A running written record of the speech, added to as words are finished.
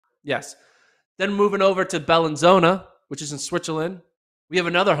Yes. Then moving over to Bellinzona, which is in Switzerland, we have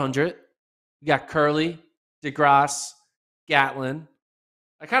another 100. We got Kerley, Grasse, Gatlin.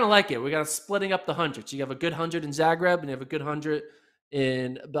 I kind of like it. We got splitting up the hundreds. You have a good 100 in Zagreb and you have a good 100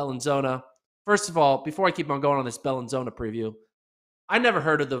 in Bellinzona. First of all, before I keep on going on this Bellinzona preview, I never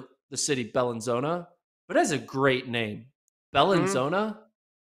heard of the city Bellinzona, but it has a great name. Bellinzona,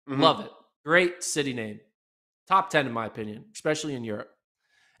 love it. Great city name. Top 10 in my opinion, especially in Europe.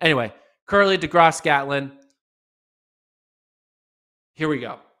 Anyway, Kerley, Grasse, Gatlin. Here we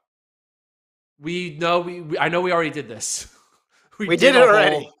go. I know we already did this. We did it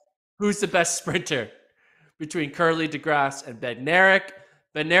already. Who's the best sprinter between Kerley, Grasse, and Bednarik?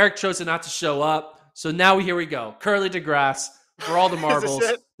 Bednarik chose not to show up. So now here we go. Kerley, Grasse for all the marbles.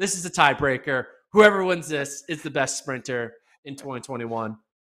 This is the tiebreaker. Whoever wins this is the best sprinter in 2021.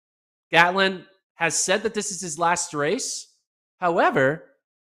 Gatlin has said that this is his last race. However,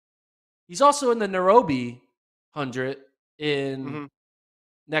 he's also in the Nairobi 100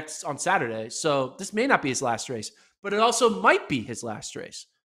 next on Saturday. So this may not be his last race, but it also might be his last race.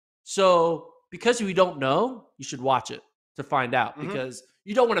 So because we don't know, you should watch it to find out because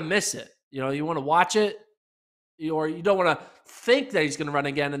you don't want to miss it. You want to watch it or you don't want to think that he's going to run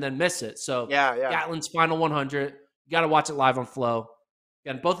again and then miss it. So Gatlin's final 100, you got to watch it live on Flow.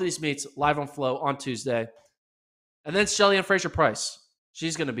 Again, both of these meets live on Flow on Tuesday. And then Shelly-Ann Fraser-Pryce.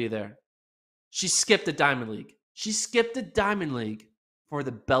 She's going to be there. She skipped the Diamond League. She skipped the Diamond League for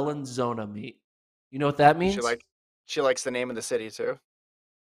the Bellinzona meet. You know what that means? She likes the name of the city too.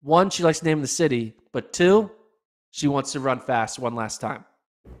 1, she likes the name of the city. But 2, she wants to run fast one last time.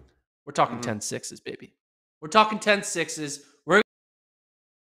 We're talking 10-6s, baby. We're talking 10-6s.